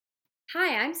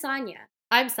Hi, I'm Sonia,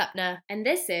 I'm Sapna. and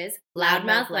this is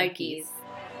Loudmouth Loudmouth Lunkies. Lunkies.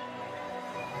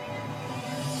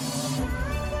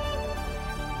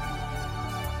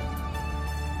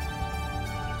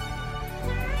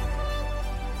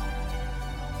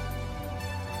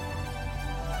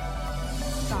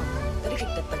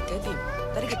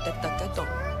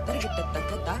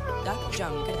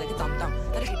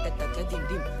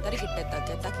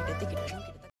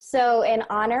 So, in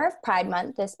honor of Pride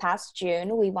Month this past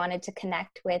June, we wanted to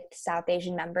connect with South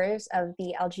Asian members of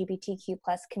the LGBTQ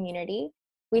plus community.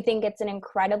 We think it's an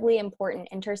incredibly important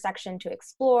intersection to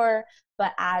explore,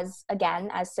 but as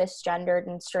cisgendered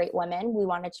and straight women, we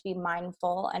wanted to be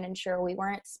mindful and ensure we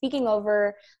weren't speaking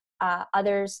over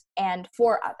others and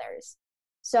for others.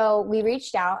 So, we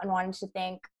reached out and wanted to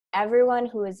thank everyone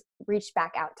who has reached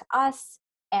back out to us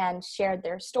and shared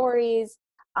their stories.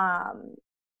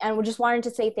 And we just wanted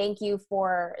to say thank you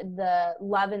for the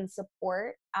love and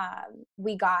support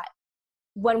we got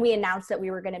when we announced that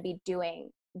we were going to be doing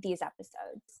these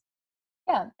episodes.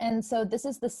 Yeah, and so this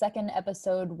is the second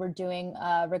episode we're doing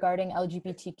regarding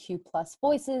LGBTQ plus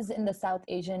voices in the South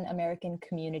Asian American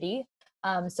community.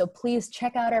 So please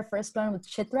check out our first one with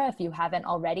Chitra if you haven't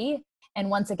already. And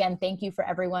once again, thank you for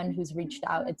everyone who's reached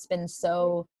out. It's been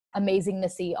so amazing to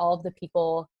see all of the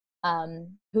people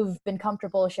who've been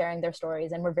comfortable sharing their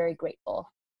stories, and we're very grateful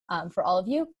for all of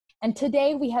you. And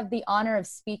today we have the honor of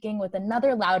speaking with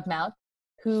another loudmouth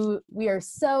who we are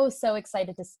so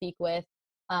excited to speak with.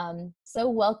 So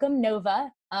welcome,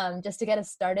 Nova. Just to get us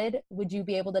started, would you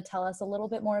be able to tell us a little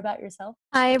bit more about yourself?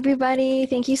 Hi, everybody.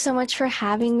 Thank you so much for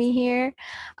having me here.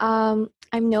 I'm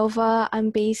Nova. I'm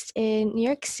based in New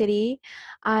York City.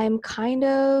 I'm kind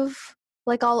of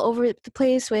like all over the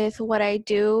place with what I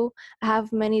do. I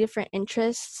have many different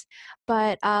interests,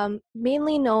 but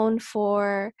mainly known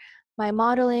for my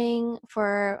modeling,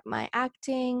 for my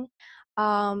acting,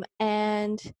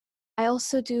 and I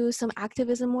also do some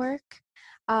activism work.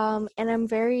 And I'm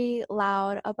very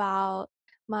loud about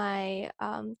my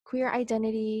queer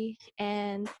identity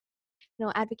and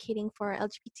advocating for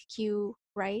LGBTQ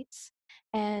rights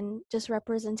and just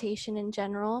representation in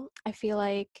general. I feel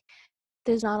like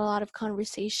there's not a lot of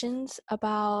conversations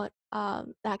about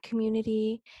that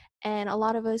community, and a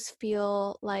lot of us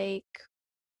feel like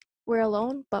we're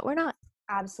alone, but we're not.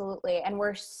 Absolutely. And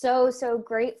we're so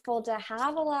grateful to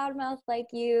have a loudmouth like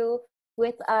you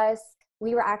with us.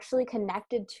 We were actually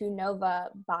connected to Nova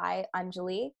by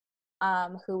Anjali,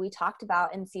 who we talked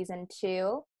about in season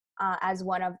 2 as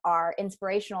one of our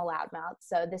inspirational loudmouths.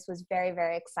 So this was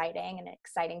very exciting, an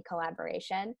exciting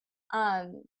collaboration.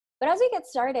 But as we get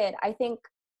started, I think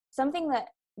something that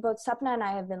both Sapna and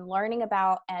I have been learning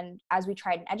about, and as we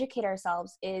try and educate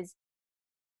ourselves, is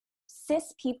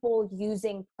cis people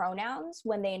using pronouns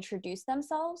when they introduce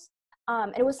themselves.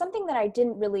 And it was something that I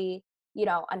didn't really,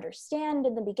 understand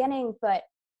in the beginning, but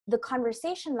the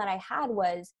conversation that I had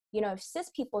was, if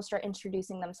cis people start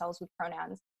introducing themselves with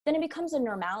pronouns, then it becomes a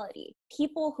normality.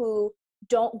 People who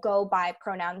don't go by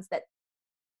pronouns that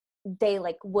they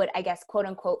would, I guess, quote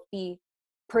unquote, be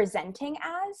presenting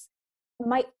as,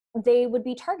 they would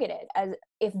be targeted as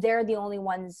if they're the only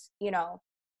ones,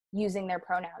 using their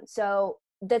pronouns. So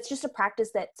that's just a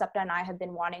practice that Sapna and I have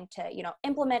been wanting to,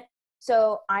 implement.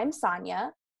 So I'm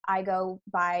Sonia. I go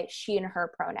by she and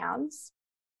her pronouns.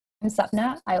 I'm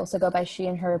Sapna. I also go by she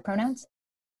and her pronouns.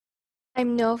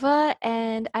 I'm Nova,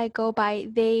 and I go by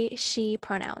they, she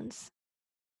pronouns.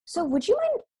 So would you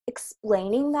mind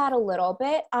explaining that a little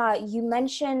bit? You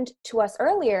mentioned to us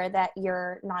earlier that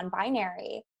you're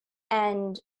non-binary,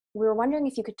 and we were wondering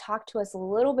if you could talk to us a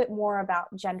little bit more about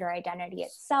gender identity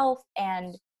itself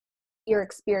and your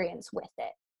experience with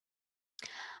it.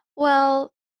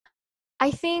 Well, I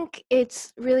think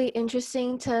it's really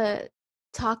interesting to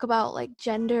talk about like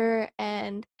gender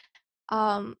and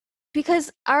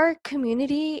because our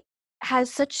community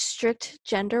has such strict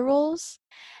gender roles,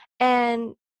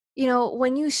 and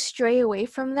when you stray away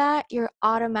from that, you're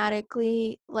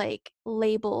automatically like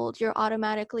labeled, you're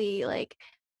automatically like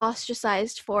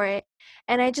ostracized for it.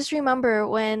 And I just remember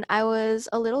when I was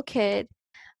a little kid,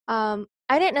 I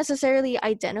didn't necessarily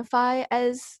identify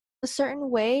as a certain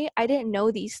way. I didn't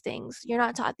know these things. You're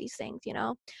not taught these things,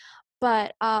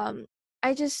 but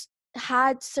I just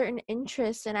had certain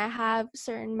interests and I have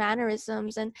certain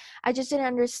mannerisms, and I just didn't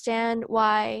understand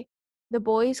why the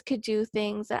boys could do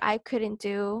things that I couldn't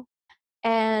do,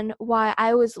 and why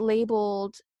I was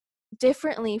labeled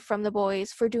differently from the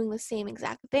boys for doing the same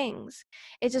exact things.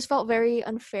 It just felt very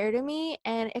unfair to me,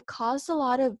 and it caused a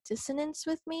lot of dissonance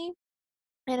with me,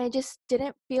 and I just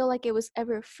didn't feel like it was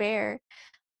ever fair.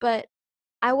 But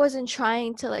I wasn't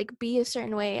trying to like be a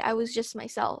certain way. I was just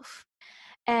myself.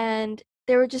 And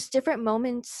there were just different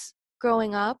moments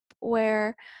growing up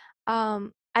where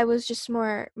I was just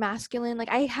more masculine.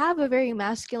 Like, I have a very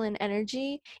masculine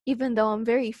energy, even though I'm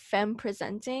very femme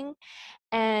presenting.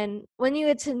 And when you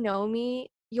get to know me,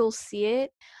 you'll see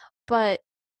it. But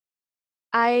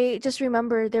I just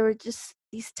remember there were just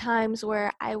these times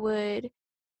where I would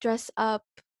dress up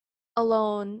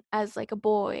alone as like a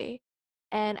boy,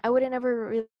 and I wouldn't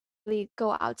ever really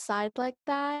go outside like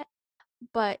that,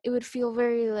 but it would feel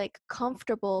very like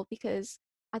comfortable because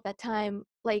at that time,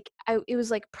 like, it was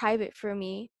like private for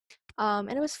me, and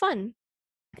it was fun.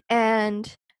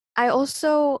 And I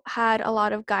also had a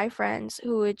lot of guy friends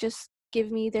who would just give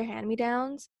me their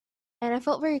hand-me-downs, and I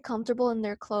felt very comfortable in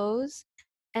their clothes,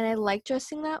 and I liked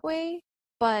dressing that way,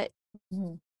 but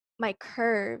Mhm. my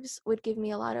curves would give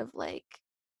me a lot of like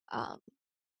um,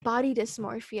 body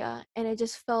dysmorphia, and it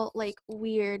just felt like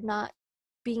weird not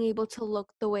being able to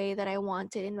look the way that I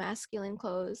wanted in masculine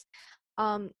clothes.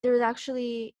 There was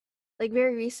actually, like,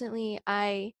 very recently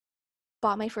I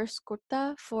bought my first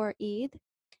kurta for Eid,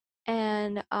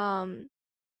 and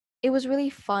it was really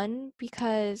fun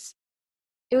because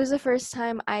it was the first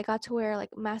time I got to wear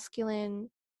like masculine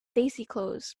desi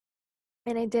clothes.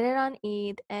 And I did it on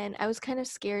Eid, and I was kind of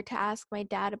scared to ask my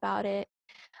dad about it,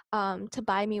 to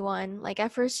buy me one. Like,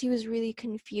 at first he was really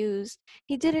confused.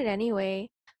 He did it anyway,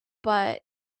 but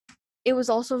it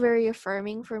was also very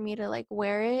affirming for me to like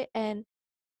wear it. And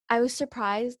I was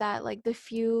surprised that like the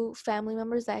few family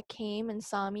members that came and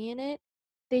saw me in it,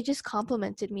 they just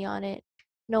complimented me on it.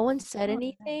 No one said Oh,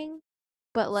 nice. anything,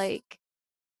 but like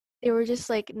they were just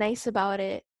like nice about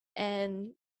it,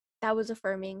 and that was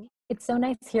affirming. It's so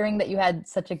nice hearing that you had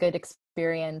such a good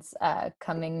experience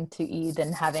coming to Eid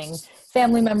and having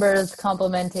family members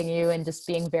complimenting you and just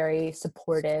being very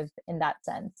supportive in that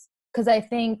sense. Because I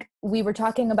think we were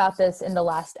talking about this in the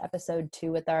last episode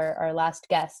too with our last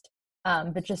guest,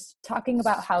 but just talking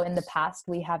about how in the past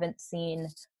we haven't seen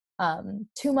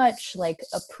too much like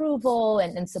approval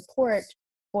and support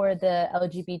for the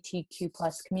LGBTQ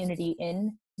plus community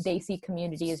in Desi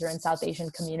communities or in South Asian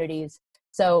communities.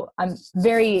 So I'm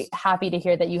very happy to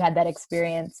hear that you had that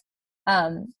experience.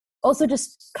 Also,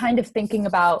 just kind of thinking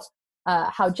about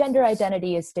how gender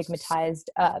identity is stigmatized,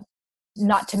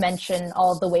 not to mention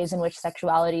all of the ways in which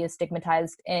sexuality is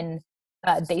stigmatized in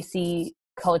Desi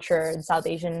culture and South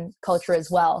Asian culture as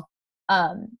well.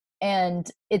 And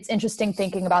it's interesting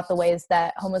thinking about the ways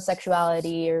that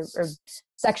homosexuality or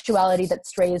sexuality that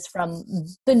strays from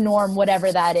the norm,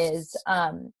 whatever that is,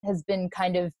 has been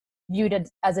kind of viewed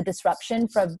as a disruption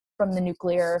from the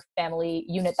nuclear family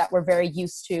unit that we're very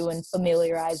used to and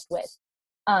familiarized with.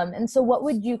 And so what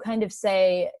would you kind of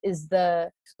say is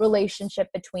the relationship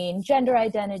between gender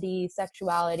identity,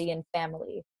 sexuality, and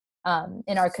family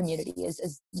in our community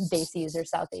as Desis or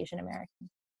South Asian Americans?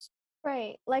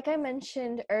 Right. Like I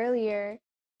mentioned earlier,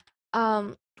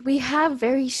 um, we have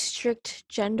very strict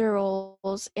gender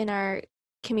roles in our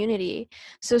community.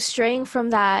 So straying from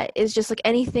that is just like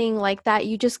anything like that,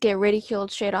 you just get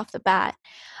ridiculed straight off the bat.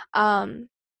 Um,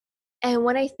 and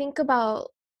when I think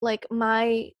about like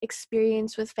my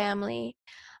experience with family,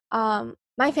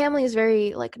 my family is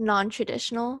very like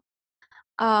non-traditional,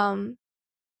 um,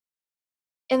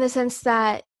 in the sense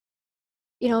that,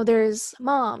 you know, there's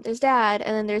mom, there's dad,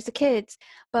 and then there's the kids.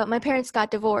 But my parents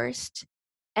got divorced.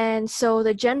 And so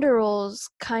the gender roles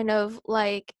kind of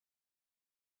like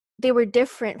they were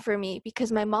different for me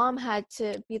because my mom had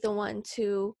to be the one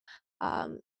to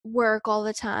work all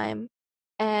the time.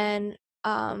 And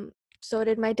so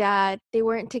did my dad. They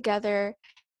weren't together.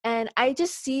 And I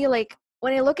just see like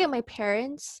when I look at my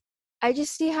parents, I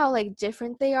just see how like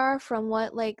different they are from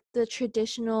what like the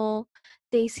traditional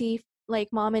they see like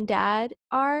mom and dad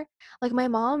are. Like my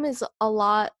mom is a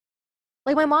lot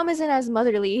like my mom isn't as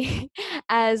motherly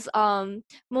as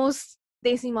most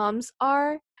Desi moms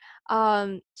are.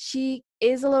 She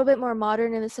is a little bit more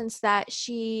modern in the sense that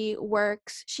she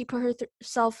works, she put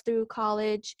herself through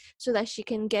college so that she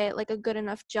can get like a good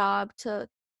enough job to,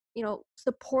 you know,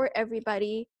 support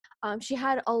everybody. She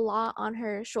had a lot on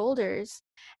her shoulders.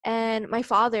 And my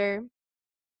father,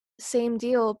 same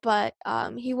deal, but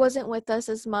he wasn't with us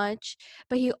as much,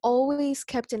 but he always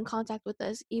kept in contact with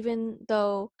us even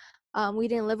though we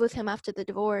didn't live with him after the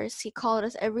divorce. He called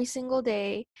us every single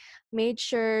day, made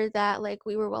sure that like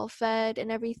we were well fed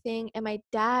and everything. And my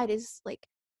dad is like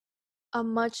a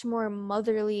much more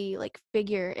motherly like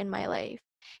figure in my life.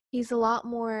 He's a lot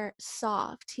more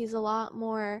soft, he's a lot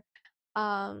more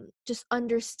just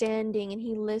understanding, and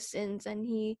he listens,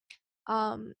 and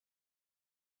um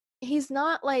he's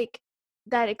not like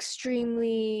that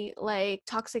extremely like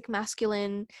toxic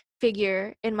masculine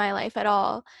figure in my life at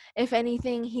all. If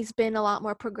anything, he's been a lot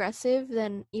more progressive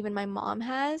than even my mom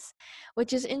has,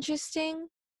 which is interesting.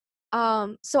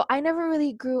 So I never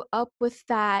really grew up with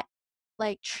that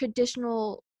like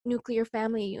traditional nuclear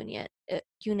family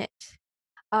unit.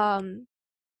 Um,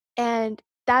 and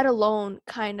that alone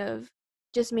kind of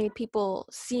just made people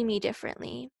see me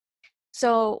differently.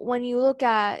 So when you look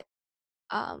at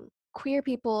queer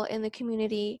people in the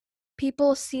community,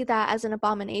 people see that as an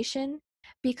abomination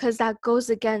because that goes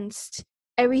against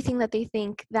everything that they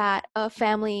think that a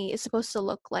family is supposed to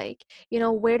look like. You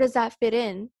know, where does that fit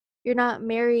in? You're not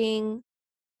marrying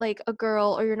like a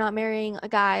girl, or you're not marrying a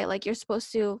guy like you're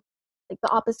supposed to, like the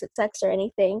opposite sex or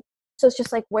anything. So it's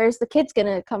just like, where's the kids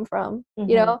gonna come from,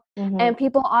 you know? And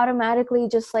people automatically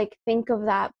just like think of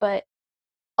that. But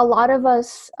a lot of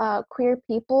us queer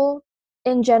people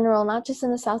in general, not just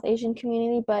in the South Asian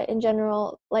community, but in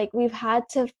general, like we've had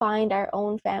to find our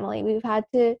own family. We've had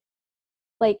to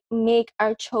like make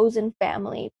our chosen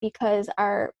family because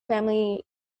our family,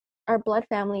 our blood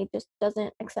family just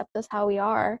doesn't accept us how we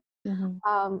are.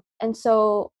 And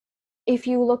so if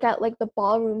you look at like the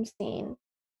ballroom scene,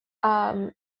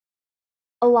 um,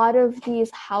 a lot of these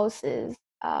houses,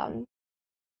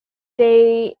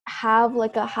 they have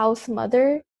like a house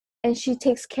mother, and she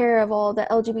takes care of all the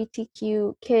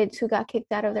LGBTQ kids who got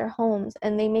kicked out of their homes,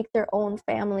 and they make their own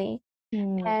family.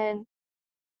 And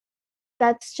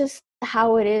that's just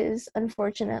how it is,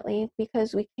 unfortunately,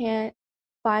 because we can't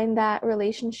find that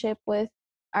relationship with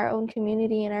our own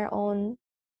community and our own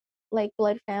like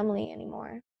blood family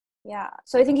anymore. Yeah.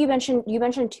 So I think you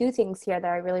mentioned two things here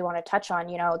that I really want to touch on.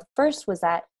 You know, the first was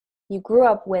that you grew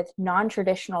up with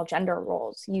non-traditional gender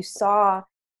roles. You saw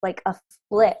like a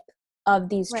flip of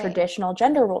these Right. traditional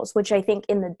gender roles, which I think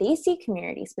in the Desi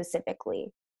community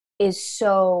specifically is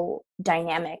so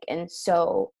dynamic and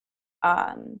so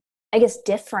I guess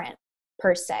different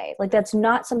per se. Like that's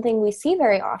not something we see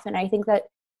very often. I think that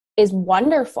is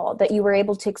wonderful that you were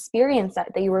able to experience that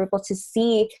you were able to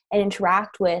see and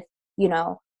interact with, you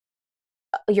know,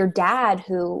 your dad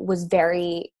who was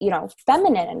very, you know,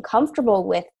 feminine and comfortable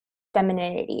with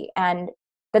femininity. And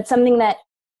that's something that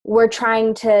we're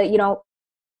trying to, you know,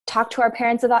 talk to our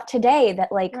parents about today,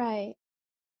 that like Right.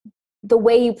 the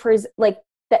way you like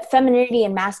that femininity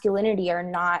and masculinity are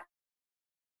not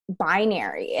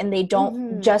binary, and they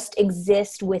don't just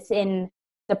exist within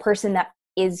the person that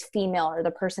is female or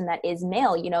the person that is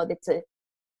male. You know,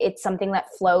 it's something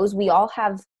that flows. We all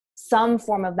have some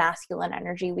form of masculine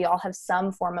energy, we all have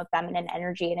some form of feminine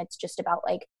energy, and it's just about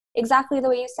like exactly the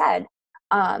way you said.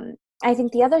 I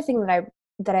think the other thing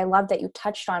that I love that you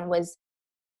touched on was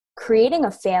creating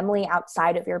a family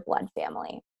outside of your blood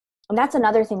family. And that's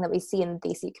another thing that we see in the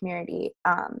Desi community,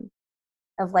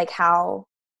 of like how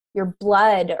your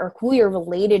blood or who you're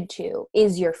related to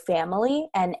is your family,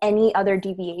 and any other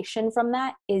deviation from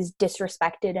that is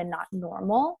disrespected and not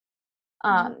normal.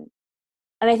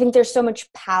 And I think there's so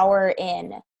much power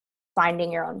in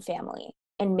finding your own family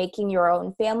and making your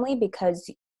own family,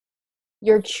 because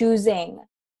you're choosing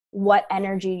what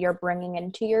energy you're bringing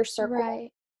into your circle.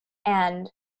 Right.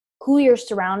 And who you're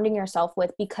surrounding yourself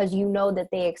with, because you know that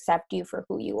they accept you for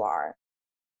who you are.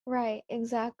 Right,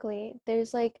 exactly.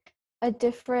 There's like a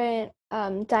different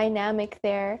dynamic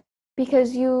there,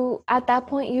 because you at that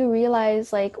point you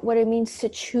realize like what it means to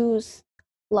choose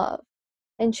love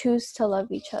and choose to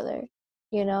love each other,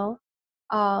 you know?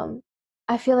 Um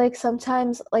I feel like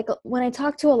sometimes like when I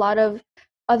talk to a lot of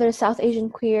other South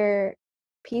Asian queer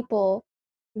people,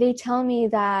 they tell me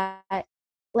that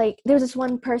like there's this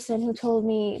one person who told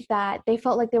me that they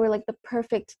felt like they were like the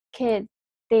perfect kid.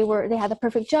 They had the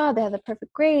perfect job, they had the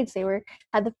perfect grades,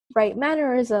 had the right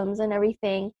mannerisms and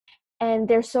everything, and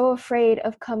they're so afraid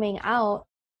of coming out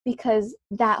because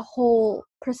that whole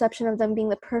perception of them being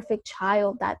the perfect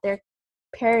child that their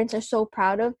parents are so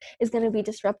proud of is going to be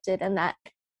disrupted, and that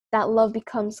love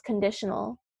becomes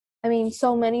conditional. I mean,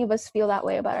 so many of us feel that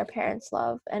way about our parents'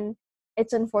 love, and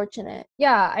it's unfortunate.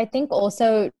 Yeah, I think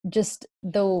also just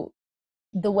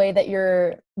the way that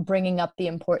you're bringing up the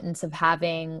importance of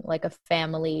having like a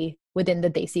family within the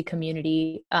Desi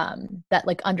community, that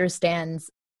like understands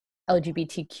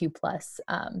LGBTQ plus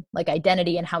like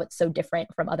identity and how it's so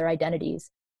different from other identities.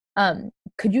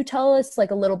 Could you tell us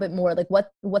like a little bit more, like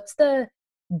what's the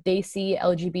Desi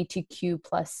LGBTQ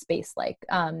plus space like?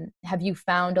 Have you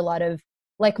found a lot of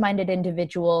like-minded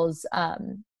individuals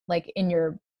like in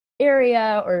your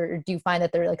area, or do you find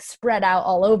that they're like spread out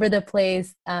all over the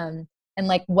place? And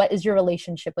like, what is your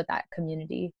relationship with that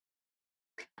community?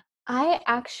 I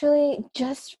actually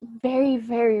just very,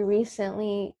 very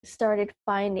recently started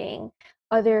finding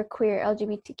other queer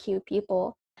LGBTQ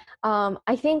people.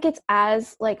 I think it's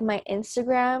as like my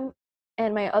Instagram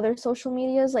and my other social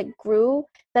medias like grew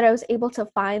that I was able to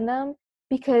find them,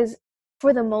 because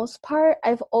for the most part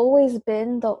I've always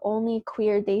been the only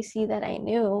queer Daisy that I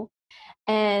knew,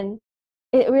 and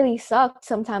it really sucked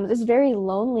sometimes. It's very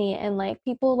lonely, and like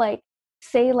people like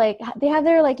say like they have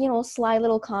their like, you know, sly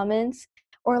little comments,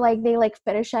 or like they like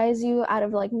fetishize you out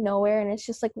of like nowhere, and it's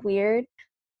just like weird.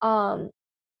 Um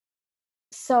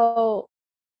so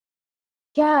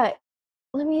yeah,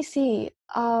 let me see.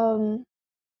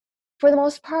 For the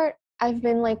most part, I've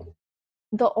been like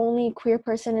the only queer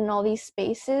person in all these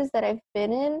spaces that I've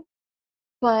been in,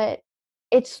 but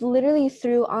it's literally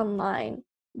through online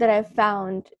that I've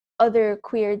found other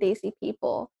queer Daisy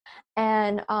people.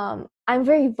 And I'm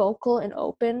very vocal and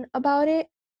open about it,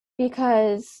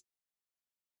 because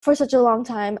for such a long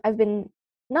time I've been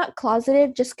not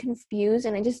closeted, just confused,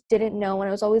 and I just didn't know, and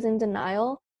I was always in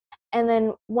denial. And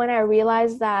then when I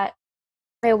realized that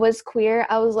I was queer,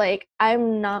 I was like,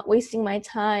 I'm not wasting my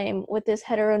time with this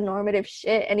heteronormative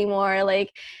shit anymore.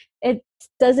 Like, it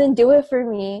doesn't do it for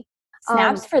me.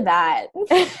 Snaps for that.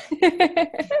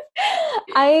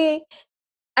 I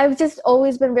I've just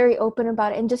always been very open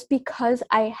about it, and just because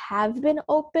I have been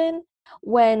open,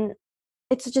 when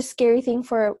it's such a scary thing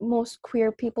for most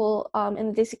queer people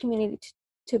in the Desi community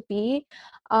to be,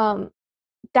 um,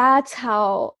 that's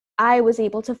how I was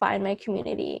able to find my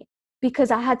community,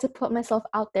 because I had to put myself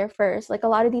out there first. Like a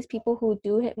lot of these people who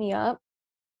do hit me up,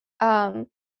 um,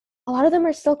 a lot of them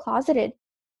are still closeted.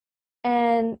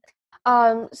 And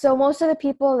so most of the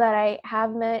people that I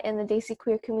have met in the Desi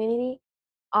queer community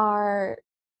are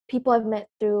people I've met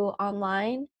through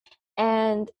online.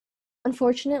 And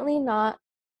unfortunately, not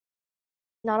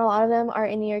a lot of them are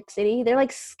in New York City. They're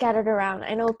like scattered around.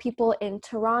 I know people in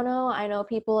Toronto, I know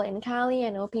people in Cali,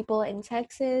 I know people in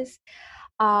Texas.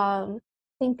 I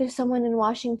think there's someone in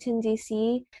Washington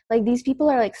D.C. Like these people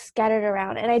are like scattered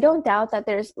around, and I don't doubt that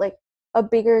there's like a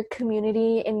bigger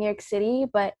community in New York City,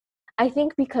 but I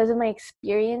think because of my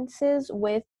experiences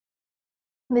with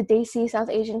the Desi South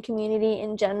Asian community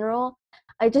in general,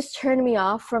 it just turned me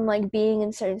off from like being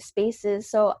in certain spaces.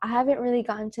 So I haven't really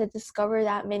gotten to discover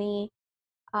that many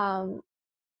um,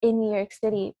 in New York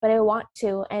City, but I want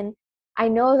to, and I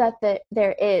know that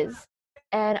there is,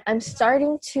 and I'm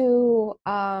starting to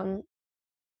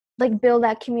like build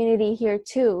that community here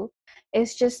too.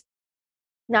 It's just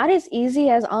not as easy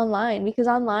as online, because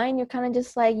online you're kind of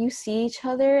just like you see each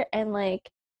other, and like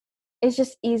it's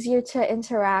just easier to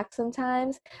interact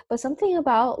sometimes, but something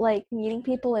about like meeting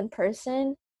people in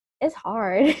person is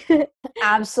hard.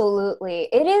 Absolutely.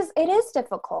 It is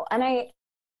difficult. And I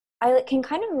can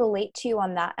kind of relate to you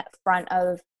on that front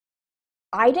of,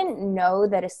 I didn't know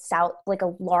that like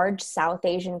a large South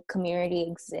Asian community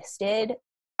existed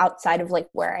outside of like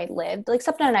where I lived. Like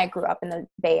Sapna and I grew up in the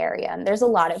Bay Area, and there's a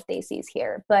lot of Desis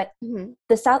here, but Mm-hmm.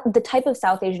 the type of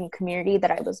South Asian community that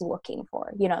I was looking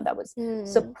for, you know, that was Mm.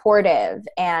 supportive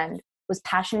and was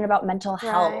passionate about mental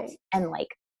health Right. and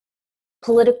like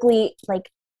politically like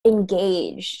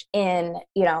engaged in,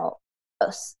 you know,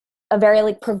 a very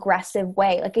like progressive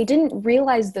way. Like I didn't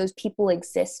realize those people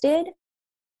existed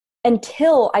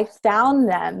until I found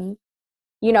them,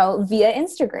 you know, via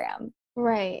Instagram.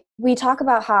 Right. We talk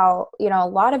about how, you know, a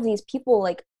lot of these people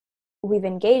like we've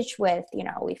engaged with, you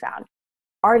know, we found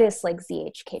artists like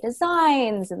ZHK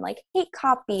Designs and like Hate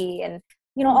Copy, and,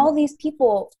 you know, Mm-hmm. all these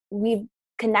people we've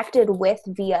connected with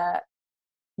via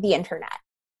the internet.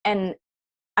 And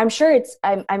I'm sure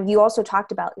you also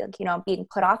talked about like, you know, being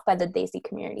put off by the Desi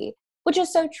community, which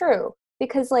is so true,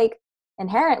 because like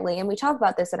inherently, and we talked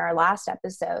about this in our last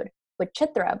episode with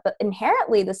Chitra, but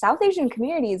inherently the South Asian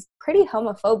community is pretty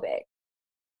homophobic.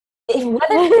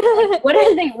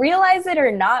 Whether they realize it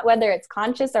or not, whether it's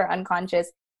conscious or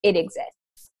unconscious, it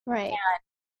exists. Right. And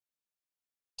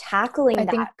tackling I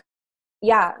that, think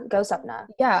yeah, go Sapna.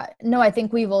 Yeah, no, I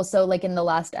think we've also like in the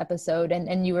last episode,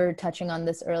 and you were touching on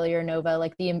this earlier, Nova,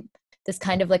 like this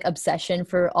kind of like obsession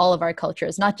for all of our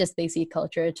cultures, not just Desi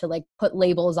culture, to like put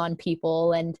labels on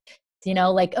people, and you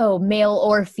know, like, oh, male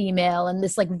or female, and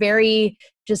this like very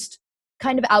just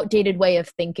kind of outdated way of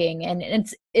thinking, and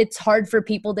it's hard for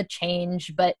people to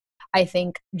change, but I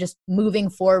think just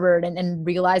moving forward and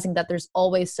realizing that there's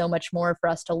always so much more for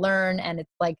us to learn, and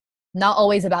it's like not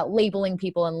always about labeling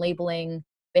people and labeling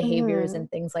behaviors Mm-hmm. and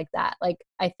things like that. Like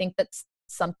I think that's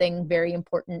something very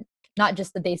important, not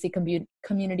just the Desi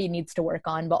community needs to work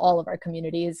on, but all of our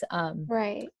communities.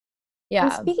 Right. And Yeah.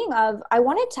 speaking of, I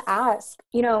wanted to ask,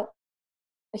 you know,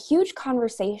 a huge part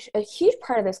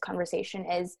of this conversation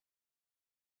is,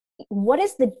 what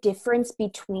is the difference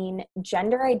between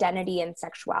gender identity and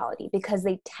sexuality? Because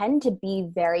they tend to be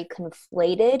very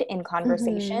conflated in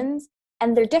conversations,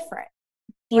 and they're different.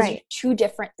 These are two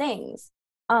different things.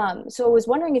 So I was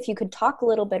wondering if you could talk a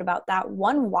little bit about that.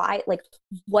 One, why, like,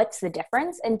 what's the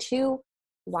difference? And two,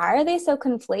 why are they so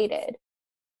conflated?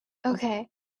 Okay.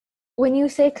 When you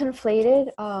say conflated,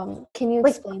 can you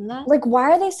explain that? Like, why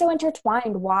are they so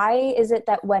intertwined? Why is it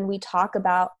that when we talk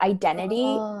about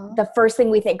identity, the first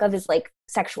thing we think of is like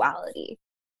sexuality?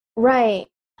 Right.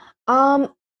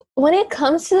 When it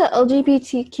comes to the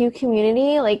LGBTQ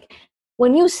community, like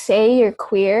when you say you're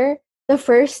queer, the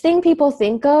first thing people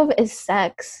think of is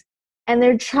sex. And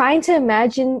they're trying to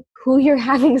imagine who you're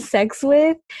having sex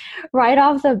with right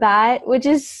off the bat, which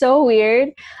is so weird.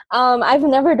 I've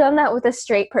never done that with a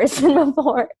straight person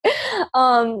before.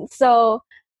 So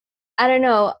I don't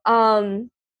know.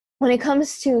 When it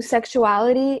comes to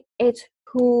sexuality, it's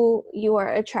who you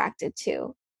are attracted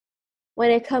to.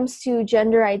 When it comes to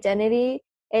gender identity,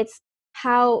 it's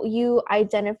how you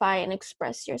identify and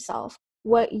express yourself,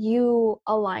 what you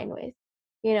align with,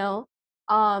 you know?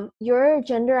 Your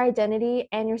gender identity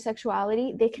and your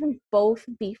sexuality, they can both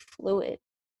be fluid.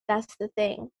 That's the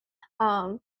thing.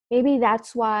 Maybe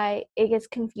that's why it gets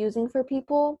confusing for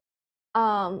people.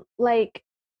 Like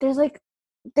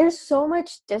there's so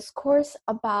much discourse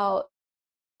about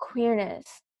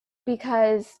queerness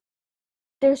because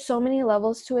there's so many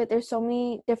levels to it. There's so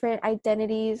many different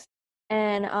identities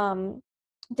and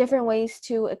different ways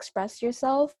to express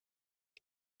yourself.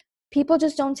 People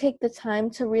just don't take the time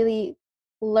to really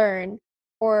learn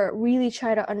or really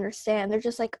try to understand. They're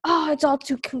just like, oh, it's all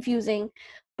too confusing.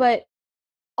 But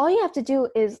all you have to do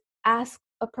is ask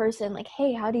a person, like,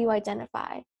 hey, how do you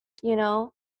identify? You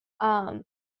know? And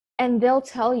they'll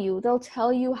tell you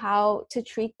how to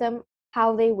treat them,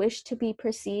 how they wish to be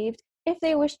perceived, if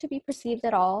they wish to be perceived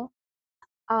at all.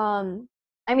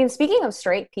 I mean, speaking of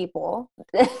straight people,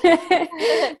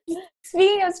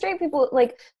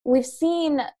 like we've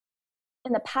seen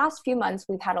in the past few months,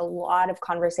 we've had a lot of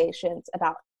conversations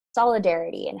about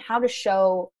solidarity and how to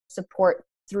show support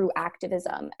through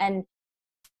activism. And,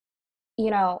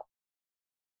 you know,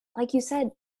 like you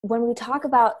said, when we talk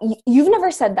about, you've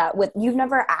never said that you've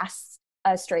never asked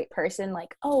a straight person,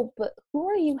 like, oh, but who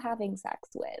are you having sex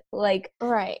with? Like,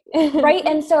 right. Right.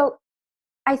 And so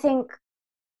I think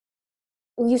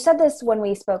you said this when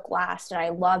we spoke last, and I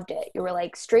loved it. You were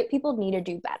like, straight people need to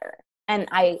do better. And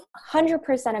I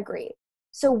 100% agree.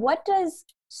 So, what does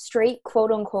straight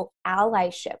quote unquote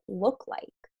allyship look like?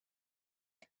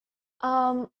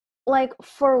 Like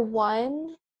for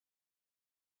one,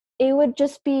 it would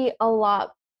just be a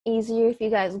lot easier if you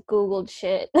guys Googled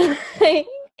shit.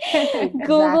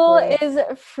 Google is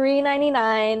free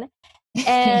 99,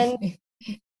 and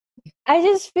I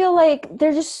just feel like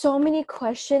there's just so many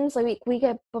questions like we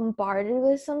get bombarded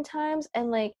with sometimes, and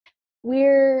like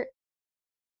we're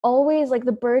always like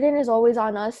the burden is always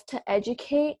on us to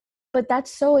educate, but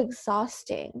that's so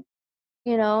exhausting,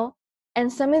 you know?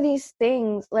 And some of these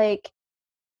things, like,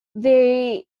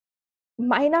 they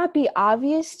might not be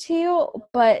obvious to you,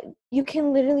 but you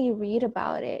can literally read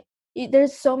about it.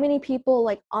 There's so many people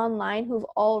like online who've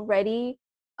already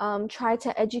tried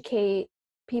to educate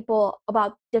people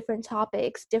about different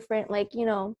topics, different like, you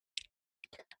know,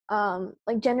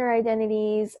 like gender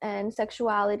identities and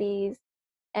sexualities,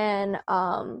 and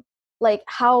like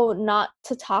how not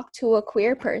to talk to a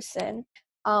queer person.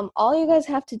 All you guys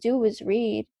have to do is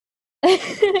read.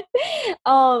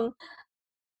 um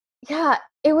yeah,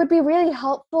 it would be really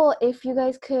helpful if you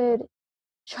guys could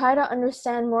try to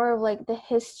understand more of like the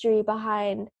history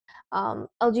behind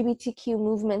LGBTQ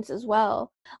movements as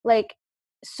well. Like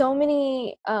so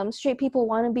many straight people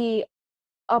want to be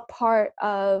a part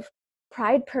of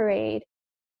Pride Parade,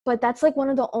 but that's like one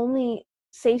of the only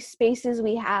safe spaces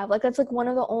we have. Like that's like one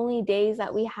of the only days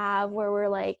that we have where we're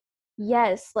like,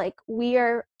 yes, like we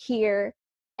are here,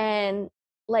 and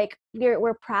like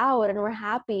we're proud and we're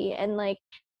happy, and like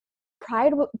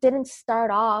Pride didn't start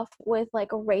off with like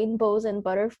rainbows and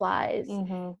butterflies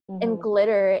and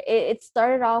glitter. It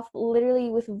started off literally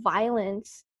with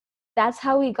violence. That's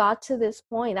how we got to this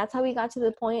point. That's how we got to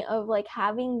the point of like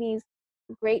having these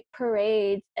great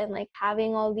parades and like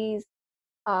having all these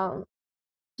um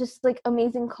just like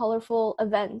amazing colorful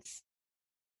events.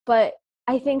 But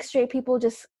I think straight people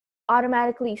just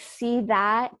automatically see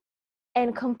that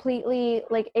and completely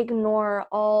like ignore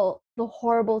all the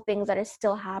horrible things that are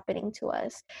still happening to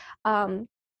us.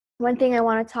 One thing I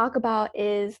want to talk about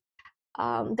is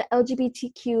the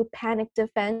LGBTQ panic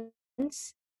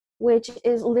defense, which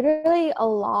is literally a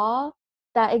law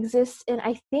that exists in,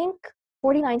 I think,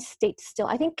 49 states still.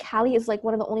 I think Cali is like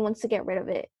one of the only ones to get rid of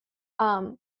it.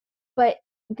 But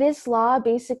this law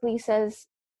basically says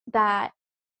that,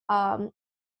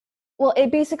 well,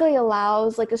 it basically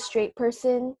allows like a straight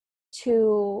person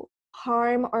to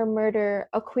harm or murder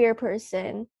a queer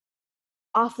person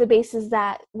off the basis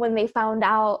that when they found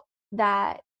out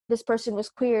that this person was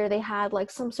queer, they had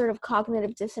like some sort of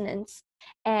cognitive dissonance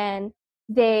and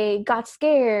they got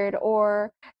scared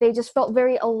or they just felt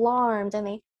very alarmed and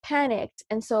they panicked.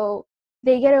 And so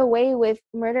they get away with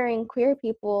murdering queer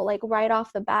people like right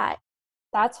off the bat.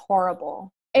 That's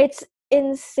horrible. It's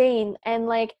insane. And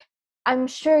like, I'm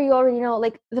sure you already know,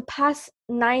 like the past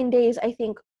 9 days, I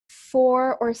think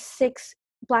 4 or 6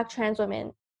 Black trans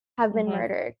women have been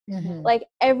murdered. Like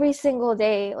every single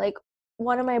day, like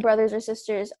one of my brothers or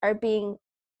sisters are being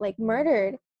like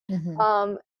murdered.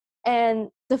 And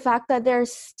the fact that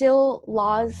there's still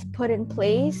laws put in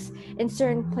place in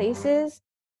certain places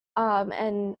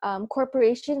and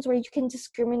corporations where you can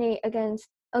discriminate against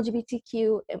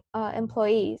LGBTQ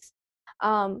employees.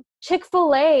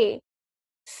 Chick-fil-A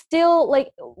still, like,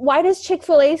 why does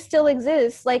Chick-fil-A still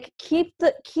exist? Like, keep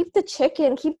the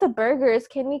chicken, keep the burgers.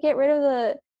 Can we get rid of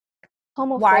the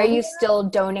homophobia? Why are you still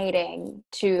donating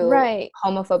to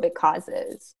homophobic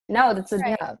causes? No, that's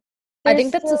yeah. I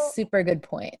think that's a super good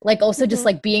point. Like also just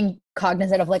like being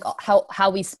cognizant of like how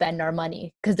we spend our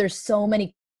money, because there's so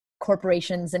many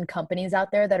corporations and companies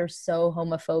out there that are so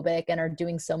homophobic and are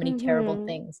doing so many terrible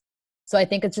things. So I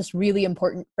think it's just really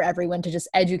important for everyone to just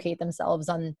educate themselves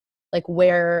on like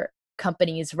where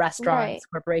companies, restaurants,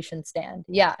 corporations stand.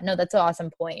 Yeah, no, that's an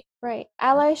awesome point. Right.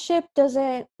 Allyship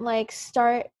doesn't like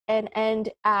start and end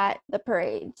at the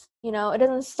parades. You know, it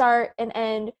doesn't start and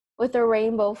end with a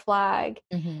rainbow flag.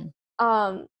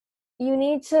 You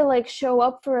need to like show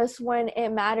up for us when it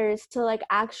matters to like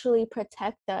actually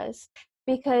protect us,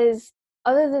 because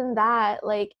other than that,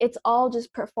 like it's all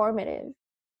just performative,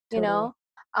 you know?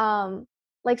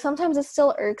 Like sometimes it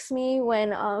still irks me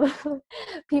when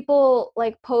people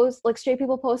like post, like straight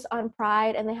people post on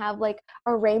Pride and they have like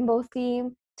a rainbow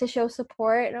theme to show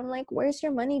support, and I'm like, where's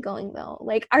your money going though?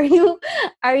 Like are you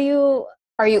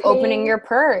opening your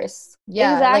purse?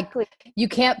 Yeah, exactly. Like you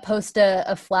can't post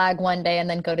a flag one day and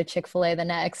then go to Chick-fil-A the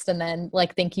next and then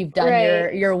like think you've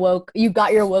done your woke, you've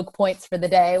got your woke points for the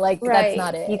day. Like that's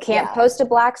not it. You can't post a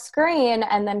black screen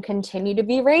and then continue to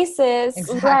be racist.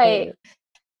 Exactly.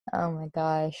 Oh my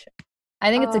gosh. I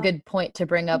think it's a good point to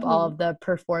bring up all of the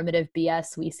performative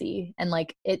BS we see, and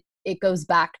like it goes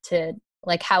back to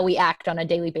like how we act on a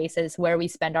daily basis, where we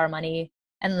spend our money,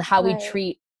 and how we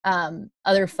treat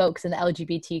other folks in the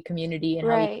LGBT community, and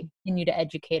how we continue to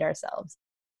educate ourselves.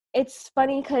 It's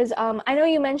funny because I know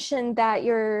you mentioned that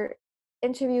your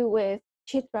interview with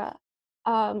Chitra,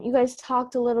 you guys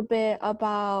talked a little bit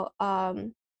about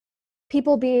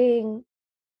people being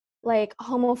like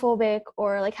homophobic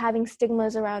or like having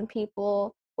stigmas around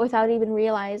people without even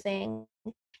realizing.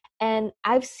 And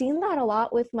I've seen that a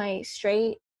lot with my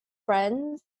straight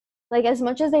friends. Like as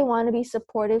much as they want to be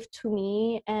supportive to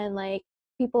me and like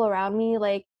people around me,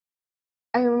 like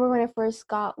I remember when I first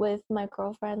got with my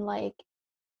girlfriend, like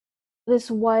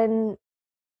this one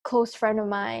close friend of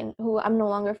mine who I'm no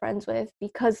longer friends with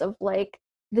because of like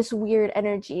this weird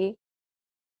energy,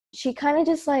 she kind of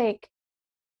just like,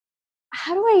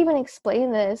 how do I even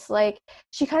explain this? Like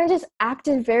she kind of just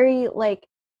acted very like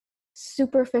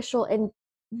superficial and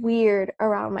weird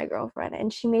around my girlfriend,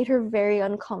 and she made her very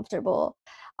uncomfortable.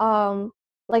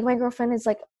 Like my girlfriend is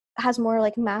like has more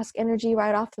like mask energy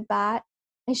right off the bat,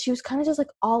 and she was kind of just like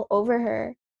all over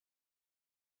her.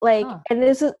 Like and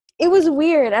it was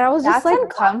weird, and I was just like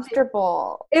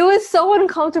uncomfortable. It was so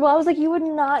uncomfortable. I was like, you would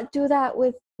not do that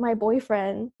with my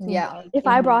boyfriend. Yeah. If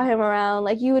I brought him around,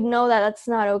 like you would know that that's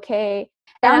not okay.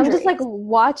 And I'm just like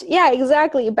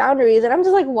exactly, boundaries. And I'm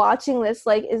just like watching this,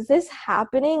 like, is this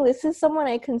happening? This is someone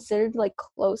I considered like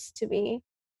close to me.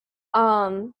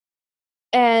 And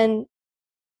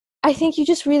I think you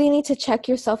just really need to check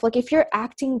yourself. Like if you're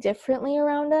acting differently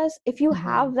around us, if you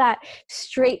have that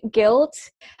straight guilt,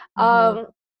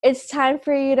 it's time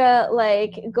for you to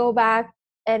like go back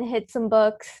and hit some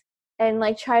books and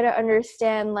like try to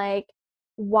understand like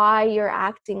why you're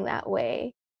acting that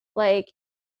way. Like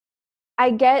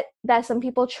I get that some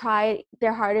people try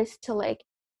their hardest to like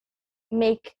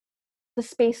make the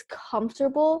space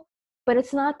comfortable, but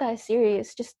it's not that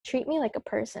serious. Just treat me like a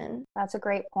person. That's a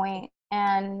great point.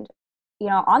 And, you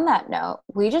know, on that note,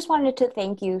 we just wanted to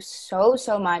thank you so,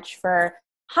 so much for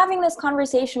having this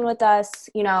conversation with us.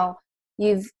 You know,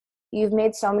 you've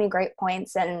made so many great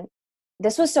points, and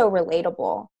this was so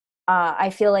relatable. I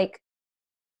feel like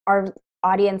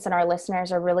audience and our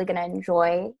listeners are really going to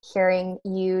enjoy hearing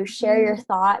you share your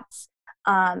thoughts.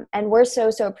 And we're so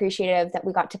appreciative that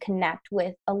we got to connect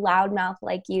with a loudmouth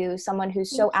like you, someone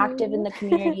who's so active in the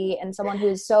community and someone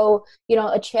who's so,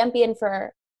 a champion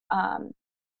for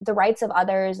the rights of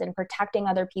others and protecting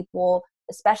other people,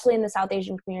 especially in the South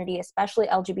Asian community, especially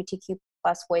LGBTQ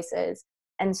plus voices.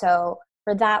 And so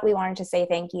for that, we wanted to say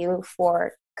thank you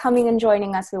for coming and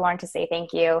joining us. We wanted to say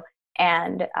thank you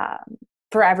and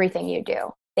for everything you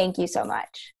do. Thank you so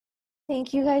much.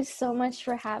 Thank you guys so much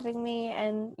for having me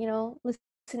and,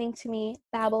 listening to me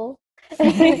babble.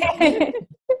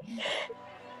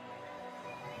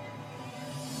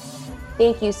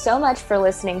 Thank you so much for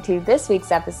listening to this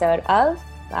week's episode of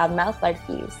Loudmouth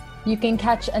Ladkis. You can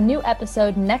catch a new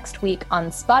episode next week on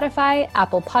Spotify,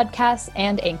 Apple Podcasts,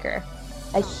 and Anchor.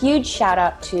 A huge shout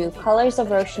out to Colors of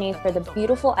Roshni for the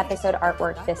beautiful episode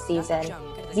artwork this season,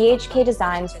 ZHK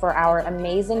Designs for our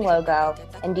amazing logo,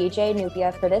 and DJ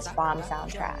Nubia for this bomb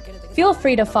soundtrack. Feel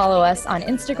free to follow us on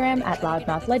Instagram at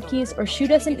loudmouthledkeys or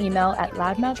shoot us an email at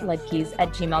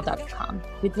loudmouthledkeys@gmail.com.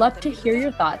 We'd love to hear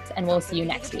your thoughts, and we'll see you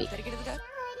next week.